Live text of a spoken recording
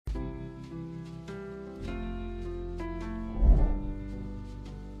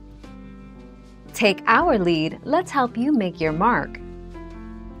Take our lead, let's help you make your mark.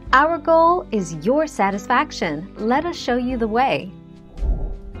 Our goal is your satisfaction. Let us show you the way.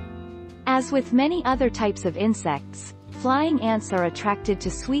 As with many other types of insects, flying ants are attracted to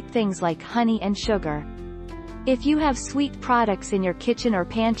sweet things like honey and sugar. If you have sweet products in your kitchen or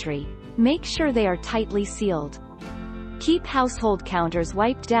pantry, make sure they are tightly sealed. Keep household counters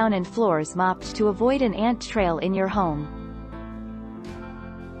wiped down and floors mopped to avoid an ant trail in your home.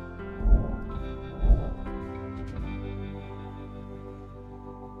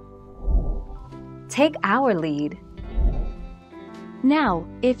 Take our lead. Now,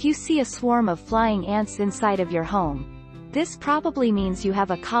 if you see a swarm of flying ants inside of your home, this probably means you have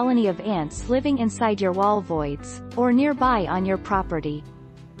a colony of ants living inside your wall voids, or nearby on your property.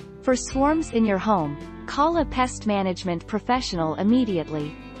 For swarms in your home, call a pest management professional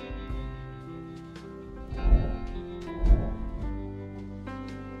immediately.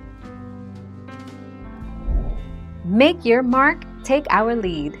 Make your mark, take our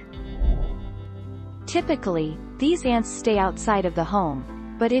lead. Typically, these ants stay outside of the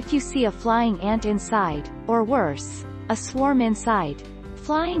home, but if you see a flying ant inside, or worse, a swarm inside,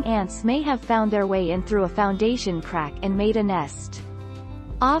 flying ants may have found their way in through a foundation crack and made a nest.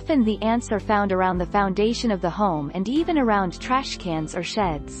 Often the ants are found around the foundation of the home and even around trash cans or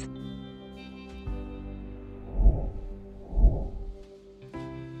sheds.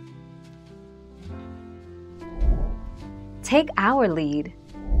 Take our lead.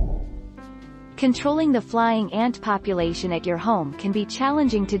 Controlling the flying ant population at your home can be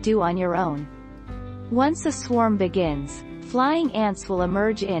challenging to do on your own. Once a swarm begins, flying ants will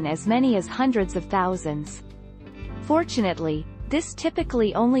emerge in as many as hundreds of thousands. Fortunately, this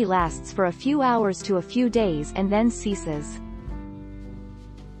typically only lasts for a few hours to a few days and then ceases.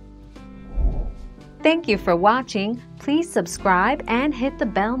 Thank you for watching. Please subscribe and hit the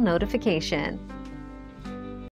bell notification.